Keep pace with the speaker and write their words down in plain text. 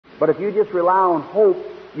But if you just rely on hope,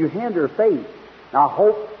 you hinder faith. Now,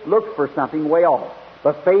 hope looks for something way off,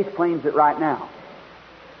 but faith claims it right now.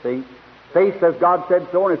 See? Faith says, God said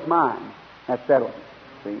so, and it's mine. That's settled.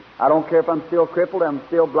 See? I don't care if I'm still crippled, I'm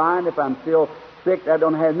still blind, if I'm still sick, that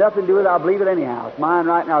don't have nothing to do with it. I'll believe it anyhow. It's mine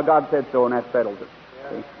right now. God said so, and that settles it.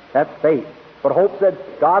 See? That's faith. But hope said,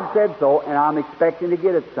 God said so, and I'm expecting to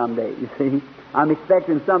get it someday, you see. I'm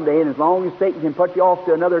expecting someday, and as long as Satan can put you off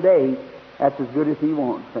to another day, that's as good as he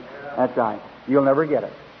wants. That's right. You'll never get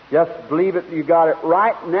it. Just believe it. You got it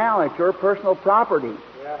right now. It's your personal property.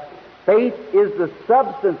 Faith is the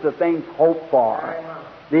substance of things hoped for,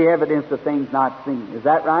 the evidence of things not seen. Is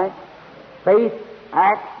that right? Faith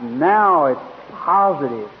acts now. It's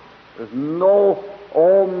positive. There's no,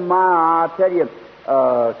 oh my, I tell you,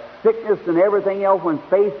 sickness and everything else, when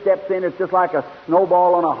faith steps in, it's just like a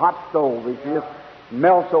snowball on a hot stove. It just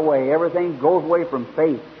melts away. Everything goes away from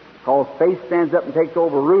faith, because faith stands up and takes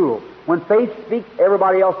over rule. When faith speaks,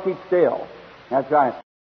 everybody else keeps still. That's right.